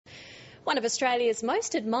One of Australia's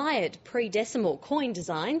most admired pre-decimal coin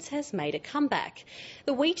designs has made a comeback.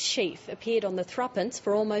 The Wheat Sheaf appeared on the threepence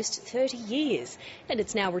for almost 30 years and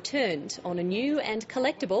it's now returned on a new and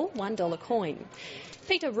collectible $1 coin.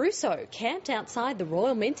 Peter Russo camped outside the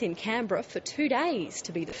Royal Mint in Canberra for 2 days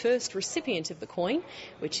to be the first recipient of the coin,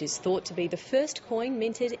 which is thought to be the first coin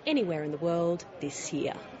minted anywhere in the world this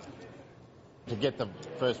year. To get the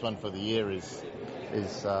first one for the year is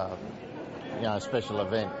a special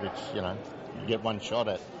event which, you get one shot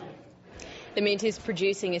at. The Mint is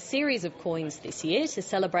producing a series of coins this year to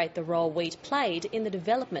celebrate the role wheat played in the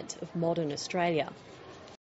development of modern Australia.